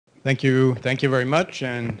Thank you very much,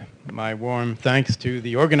 and my warm thanks to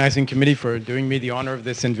the organizing committee for doing me the honor of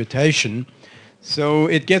this invitation. So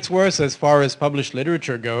it gets worse as far as published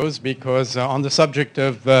literature goes, because on the subject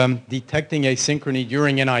of detecting asynchrony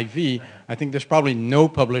during NIV, I think there's probably no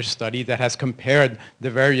published study that has compared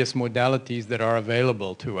the various modalities that are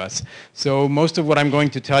available to us. So most of what I'm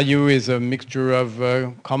going to tell you is a mixture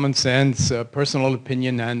of common sense, personal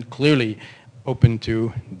opinion, and clearly open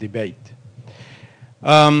to debate.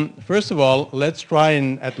 First of all, let's try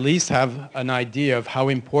and at least have an idea of how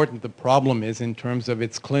important the problem is in terms of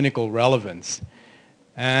its clinical relevance.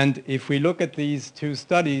 And if we look at these two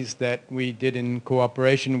studies that we did in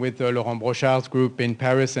cooperation with Laurent Brochard's group in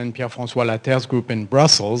Paris and Pierre-François Laterre's group in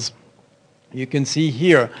Brussels, you can see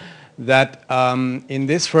here that in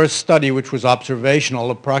this first study, which was observational,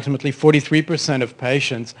 approximately 43% of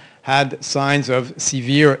patients had signs of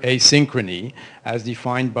severe asynchrony, as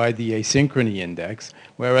defined by the asynchrony index,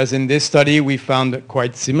 whereas in this study we found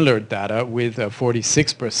quite similar data with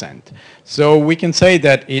 46%. So we can say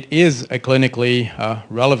that it is a clinically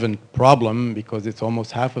relevant problem, because it's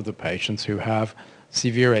almost half of the patients who have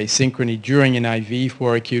severe asynchrony during NIV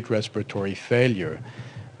for acute respiratory failure.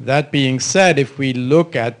 That being said, if we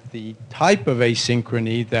look at the type of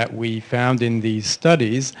asynchrony that we found in these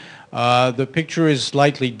studies, the picture is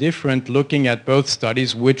slightly different looking at both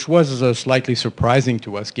studies, which was slightly surprising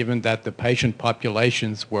to us, given that the patient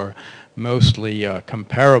populations were mostly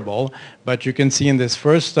comparable. But you can see in this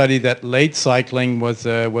first study that late cycling was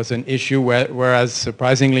an issue, whereas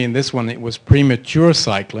surprisingly in this one it was premature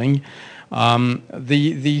cycling.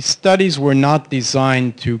 The studies were not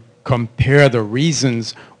designed to compare the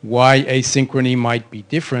reasons why asynchrony might be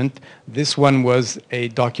different. This one was a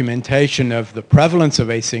documentation of the prevalence of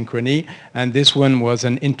asynchrony, and this one was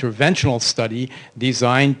an interventional study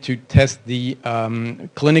designed to test the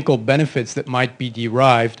clinical benefits that might be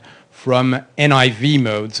derived from NIV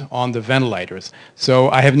modes on the ventilators. So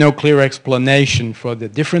I have no clear explanation for the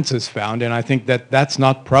differences found, and I think that that's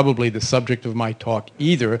not probably the subject of my talk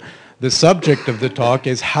either. The subject of the talk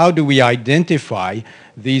is how do we identify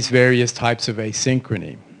these various types of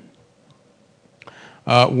asynchrony.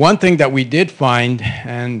 One thing that we did find,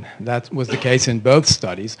 and that was the case in both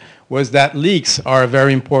studies, was that leaks are a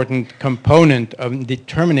very important component of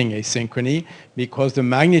determining asynchrony, because the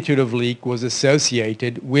magnitude of leak was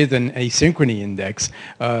associated with an asynchrony index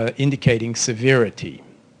indicating severity.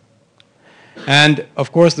 And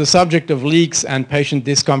of course, the subject of leaks and patient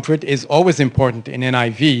discomfort is always important in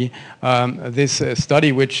NIV. This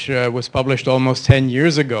study, which was published almost 10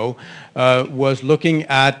 years ago, was looking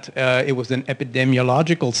at, it was an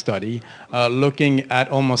epidemiological study, looking at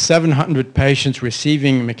almost 700 patients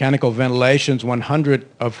receiving mechanical ventilations, 100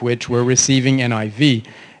 of which were receiving NIV.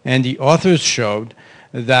 And the authors showed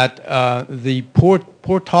that the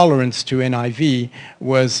poor tolerance to NIV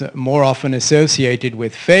was more often associated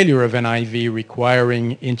with failure of NIV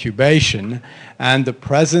requiring intubation, and the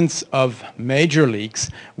presence of major leaks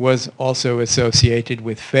was also associated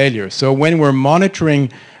with failure. So when we're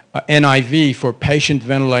monitoring NIV for patient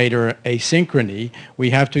ventilator asynchrony, we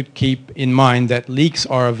have to keep in mind that leaks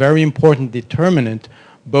are a very important determinant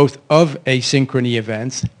both of asynchrony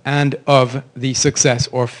events and of the success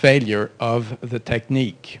or failure of the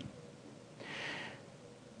technique.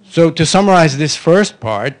 So to summarize this first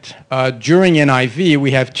part, during NIV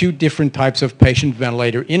we have two different types of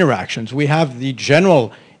patient-ventilator interactions. We have the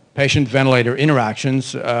general patient-ventilator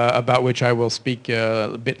interactions, about which I will speak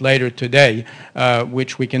a bit later today,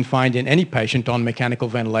 which we can find in any patient on mechanical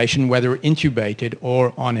ventilation, whether intubated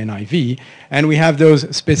or on NIV. And we have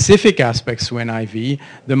those specific aspects to NIV,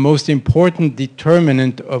 the most important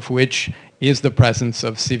determinant of which is the presence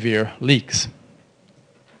of severe leaks.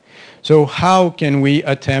 So how can we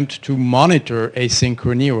attempt to monitor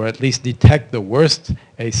asynchrony, or at least detect the worst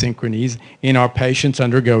asynchronies in our patients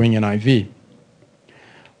undergoing NIV?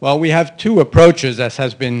 Well, we have two approaches, as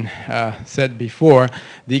has been said before,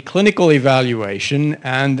 the clinical evaluation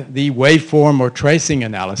and the waveform or tracing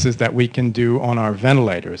analysis that we can do on our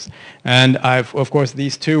ventilators. And of course,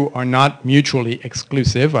 these two are not mutually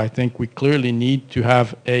exclusive. I think we clearly need to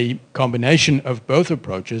have a combination of both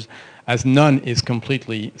approaches, as none is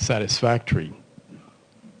completely satisfactory.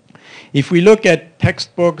 If we look at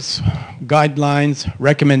textbooks, guidelines,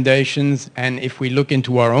 recommendations, and if we look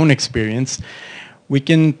into our own experience, we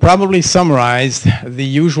can probably summarize the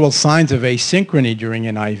usual signs of asynchrony during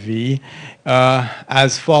NIV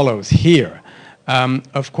as follows here.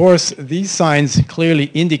 Of course, these signs clearly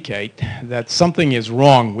indicate that something is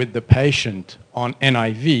wrong with the patient on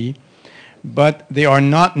NIV, but they are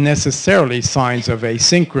not necessarily signs of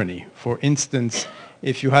asynchrony. For instance,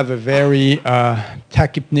 if you have a very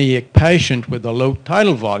tachypneic patient with a low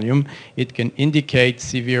tidal volume, it can indicate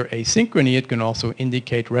severe asynchrony. It can also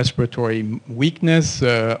indicate respiratory weakness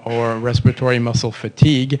or respiratory muscle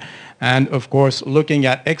fatigue. And of course, looking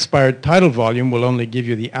at expired tidal volume will only give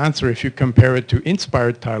you the answer if you compare it to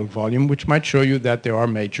inspired tidal volume, which might show you that there are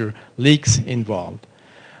major leaks involved.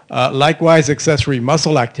 Likewise, accessory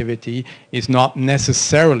muscle activity is not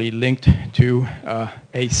necessarily linked to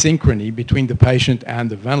asynchrony between the patient and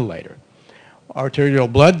the ventilator. Arterial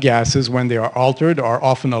blood gases, when they are altered, are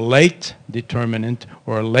often a late determinant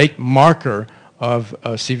or a late marker of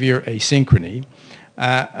severe asynchrony.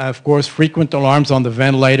 Of course, frequent alarms on the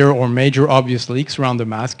ventilator or major obvious leaks around the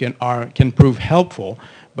mask can prove helpful.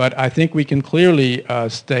 But I think we can clearly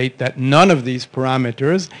state that none of these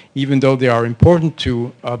parameters, even though they are important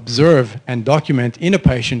to observe and document in a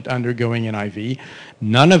patient undergoing NIV,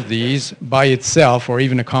 none of these by itself, or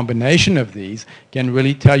even a combination of these, can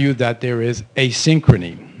really tell you that there is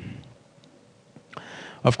asynchrony.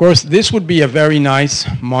 Of course, this would be a very nice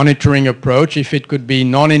monitoring approach if it could be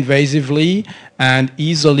non-invasively and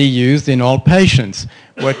easily used in all patients.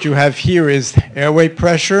 What you have here is airway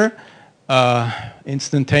pressure,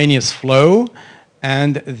 instantaneous flow,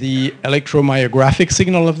 and the electromyographic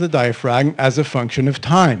signal of the diaphragm as a function of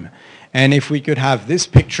time. And if we could have this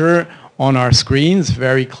picture on our screens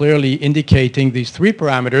very clearly indicating these three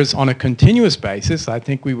parameters on a continuous basis, I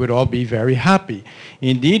think we would all be very happy.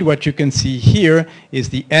 Indeed, what you can see here is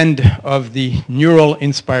the end of the neural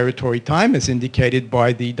inspiratory time as indicated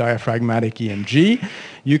by the diaphragmatic EMG.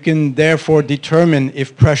 You can therefore determine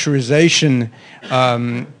if pressurization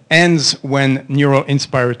ends when neural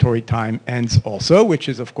inspiratory time ends also, which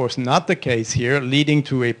is of course not the case here, leading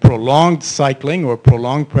to a prolonged cycling or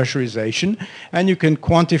prolonged pressurization, and you can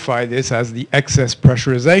quantify this as the excess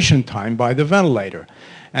pressurization time by the ventilator.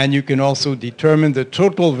 And you can also determine the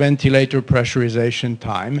total ventilator pressurization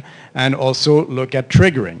time and also look at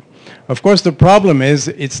triggering. Of course, the problem is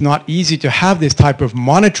it's not easy to have this type of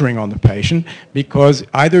monitoring on the patient because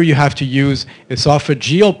either you have to use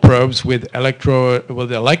esophageal probes with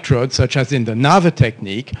electrodes, such as in the NIV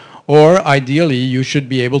technique, or ideally you should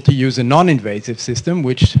be able to use a non-invasive system,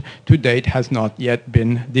 which to date has not yet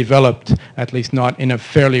been developed, at least not in a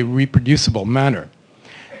fairly reproducible manner.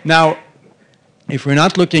 Now, if we're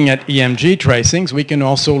not looking at EMG tracings, we can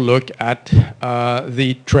also look at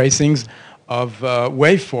the tracings of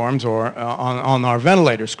waveforms or on our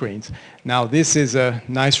ventilator screens. Now this is a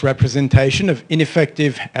nice representation of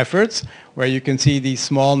ineffective efforts where you can see these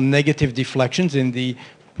small negative deflections in the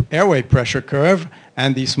airway pressure curve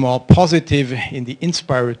and the small positive in the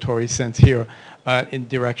inspiratory sense here in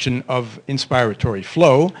direction of inspiratory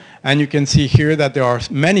flow. And you can see here that there are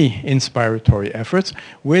many inspiratory efforts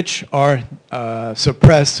which are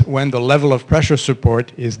suppressed when the level of pressure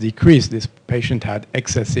support is decreased. This patient had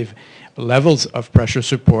excessive levels of pressure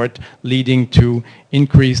support leading to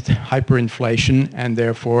increased hyperinflation and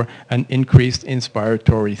therefore an increased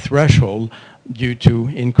inspiratory threshold due to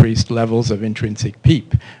increased levels of intrinsic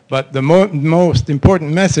PEEP. But the most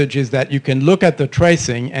important message is that you can look at the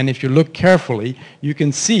tracing, and if you look carefully, you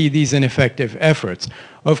can see these ineffective efforts.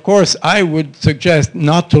 Of course, I would suggest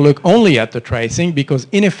not to look only at the tracing because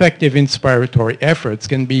ineffective inspiratory efforts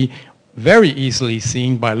can be very easily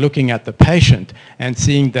seen by looking at the patient and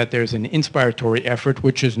seeing that there's an inspiratory effort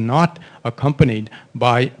which is not accompanied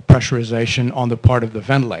by pressurization on the part of the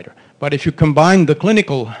ventilator. But if you combine the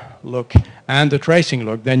clinical look and the tracing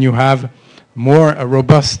look, then you have more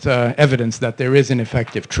robust evidence that there is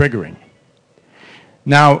ineffective triggering.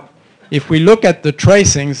 Now, if we look at the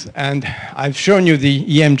tracings, and I've shown you the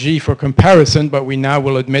EMG for comparison, but we now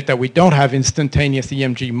will admit that we don't have instantaneous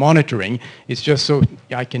EMG monitoring. It's just so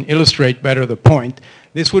I can illustrate better the point.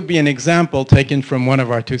 This would be an example taken from one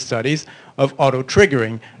of our two studies of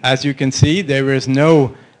auto-triggering. As you can see, there is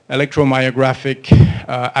no electromyographic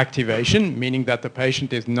activation, meaning that the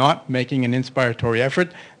patient is not making an inspiratory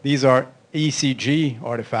effort. These are ECG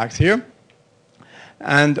artifacts here.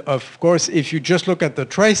 And of course, if you just look at the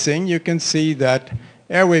tracing, you can see that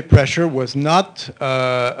airway pressure was not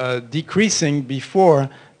decreasing before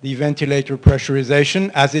the ventilator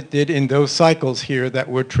pressurization as it did in those cycles here that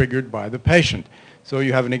were triggered by the patient. So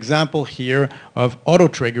you have an example here of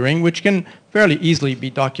auto-triggering, which can fairly easily be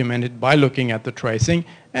documented by looking at the tracing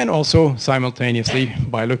and also simultaneously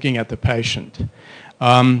by looking at the patient.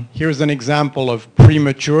 Here's an example of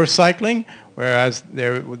premature cycling, whereas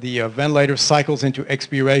the ventilator cycles into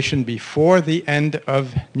expiration before the end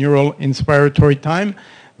of neural inspiratory time.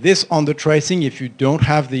 This on the tracing, if you don't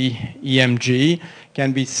have the EMG,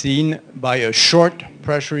 can be seen by a short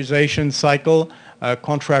pressurization cycle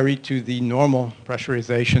contrary to the normal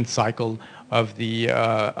pressurization cycle of the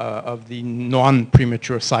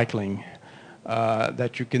non-premature cycling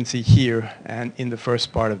that you can see here and in the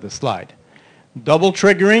first part of the slide. Double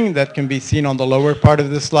triggering that can be seen on the lower part of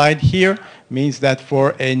the slide here means that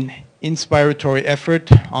for an inspiratory effort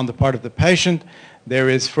on the part of the patient, there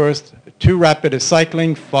is first too rapid a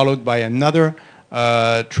cycling followed by another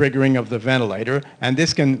triggering of the ventilator, and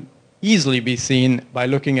this can easily be seen by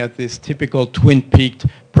looking at this typical twin-peaked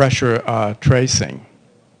pressure tracing.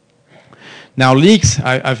 Now leaks,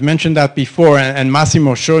 I've mentioned that before, and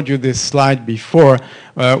Massimo showed you this slide before.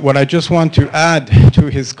 What I just want to add to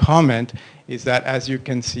his comment is that, as you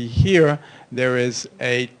can see here, there is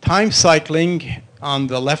a time cycling on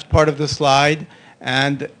the left part of the slide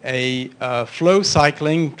and a flow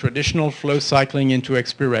cycling, traditional flow cycling into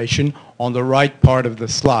expiration on the right part of the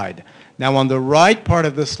slide. Now on the right part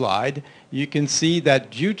of the slide, you can see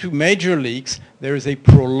that due to major leaks, there is a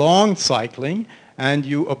prolonged cycling and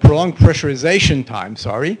a prolonged pressurization time,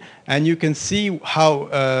 and you can see how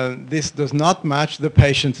this does not match the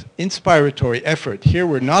patient's inspiratory effort. Here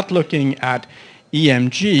we're not looking at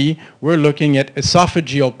EMG, we're looking at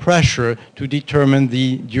esophageal pressure to determine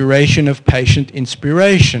the duration of patient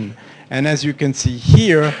inspiration. And as you can see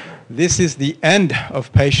here, this is the end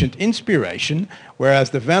of patient inspiration, whereas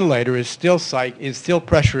the ventilator is still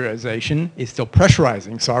pressurizing,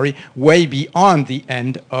 way beyond the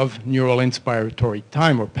end of neural inspiratory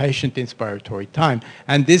time or patient inspiratory time.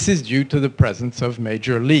 And this is due to the presence of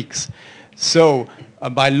major leaks. So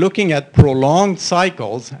by looking at prolonged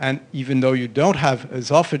cycles, and even though you don't have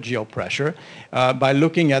esophageal pressure, by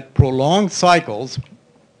looking at prolonged cycles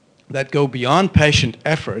that go beyond patient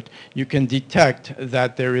effort, you can detect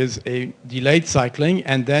that there is a delayed cycling,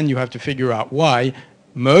 and then you have to figure out why.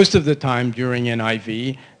 Most of the time during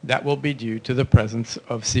NIV, that will be due to the presence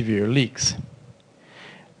of severe leaks.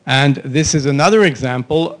 And this is another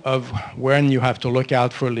example of when you have to look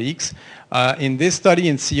out for leaks. In this study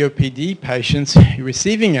in COPD patients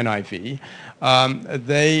receiving NIV,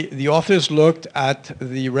 the authors looked at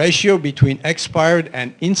the ratio between expired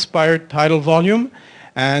and inspired tidal volume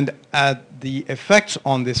and at the effects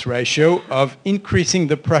on this ratio of increasing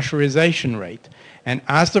the pressurization rate. And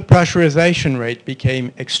as the pressurization rate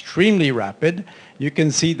became extremely rapid, you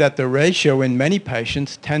can see that the ratio in many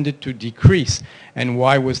patients tended to decrease. And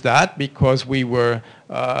why was that? Because we were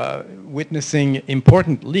witnessing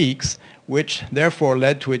important leaks, which therefore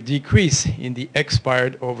led to a decrease in the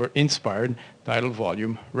expired over inspired tidal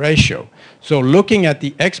volume ratio. So looking at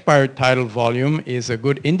the expired tidal volume is a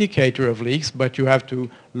good indicator of leaks, but you have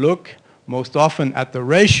to look most often at the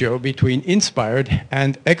ratio between inspired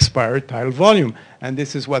and expired tidal volume. And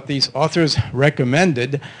this is what these authors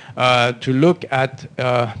recommended, to look at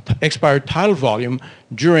expired tidal volume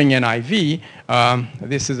during NIV.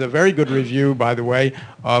 This is a very good review, by the way,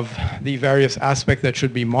 of the various aspects that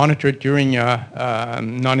should be monitored during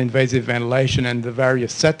non-invasive ventilation and the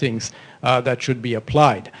various settings that should be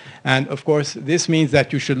applied. And of course, this means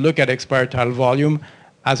that you should look at expired tidal volume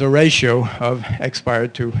as a ratio of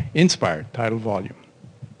expired to inspired tidal volume.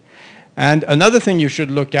 And another thing you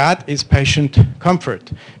should look at is patient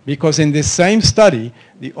comfort, because in this same study,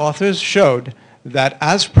 the authors showed that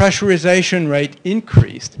as pressurization rate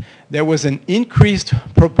increased, there was an increased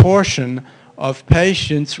proportion of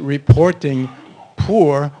patients reporting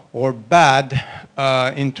poor or bad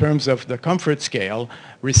in terms of the comfort scale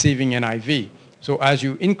receiving NIV. So as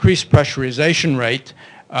you increase pressurization rate,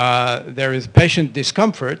 there is patient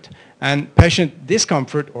discomfort, and patient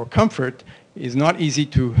discomfort or comfort is not easy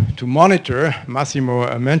to monitor.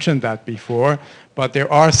 Massimo mentioned that before, but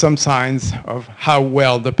there are some signs of how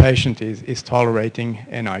well the patient is tolerating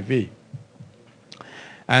NIV.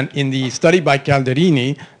 And in the study by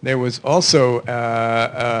Calderini, there was also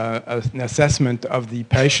an assessment of the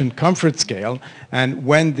patient comfort scale, and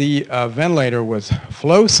when the ventilator was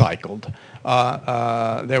flow cycled,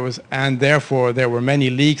 and therefore there were many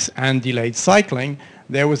leaks and delayed cycling,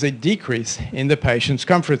 there was a decrease in the patient's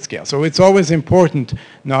comfort scale. So it's always important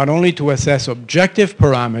not only to assess objective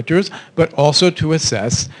parameters, but also to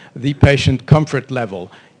assess the patient comfort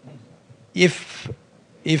level, if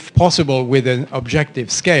possible with an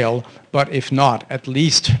objective scale, but if not, at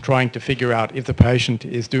least trying to figure out if the patient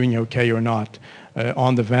is doing okay or not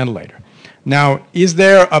on the ventilator. Now, is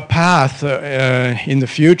there a path in the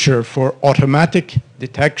future for automatic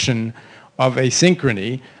detection of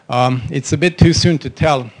asynchrony. It's a bit too soon to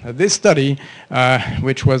tell. This study,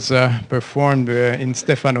 which was performed in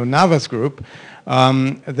Stefano Nava's group,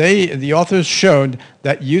 the authors showed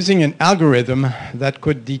that using an algorithm that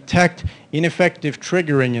could detect ineffective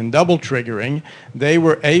triggering and double triggering, they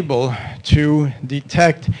were able to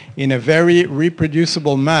detect in a very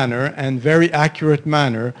reproducible manner and very accurate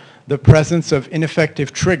manner the presence of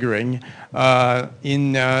ineffective triggering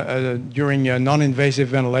during non-invasive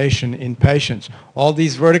ventilation in patients. All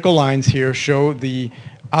these vertical lines here show the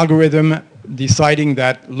algorithm deciding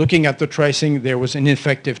that looking at the tracing there was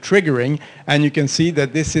ineffective triggering, and you can see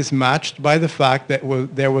that this is matched by the fact that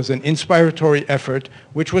there was an inspiratory effort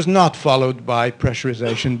which was not followed by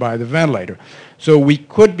pressurization by the ventilator. So we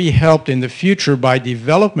could be helped in the future by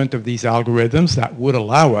development of these algorithms that would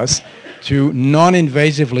allow us to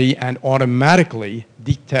non-invasively and automatically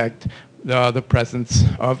detect the presence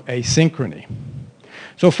of asynchrony.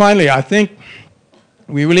 So finally, I think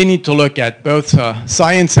we really need to look at both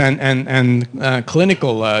science and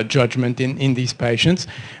clinical judgment in these patients.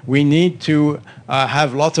 We need to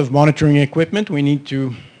have lots of monitoring equipment. We need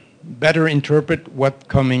to better interpret what's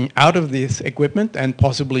coming out of this equipment and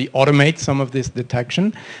possibly automate some of this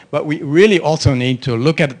detection. But we really also need to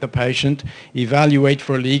look at the patient, evaluate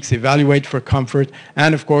for leaks, evaluate for comfort,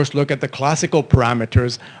 and of course look at the classical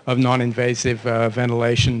parameters of non-invasive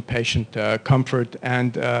ventilation, patient comfort,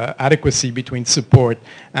 and adequacy between support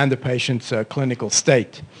and the patient's clinical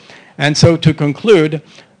state. And so to conclude,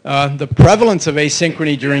 the prevalence of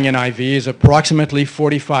asynchrony during NIV is approximately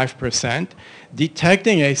 45%.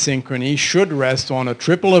 Detecting asynchrony should rest on a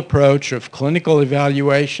triple approach of clinical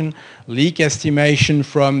evaluation, leak estimation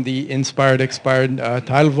from the inspired-expired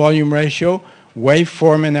tidal volume ratio,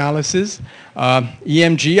 waveform analysis.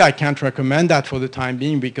 EMG, I can't recommend that for the time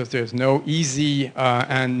being because there's no easy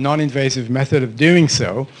and non-invasive method of doing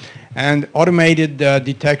so. And automated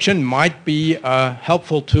detection might be a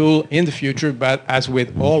helpful tool in the future, but as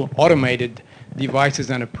with all automated devices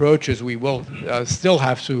and approaches, we will still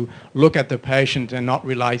have to look at the patient and not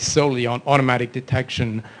rely solely on automatic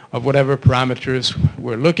detection of whatever parameters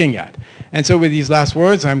we're looking at. And so with these last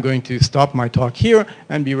words, I'm going to stop my talk here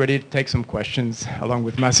and be ready to take some questions along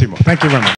with Massimo. Thank you very much.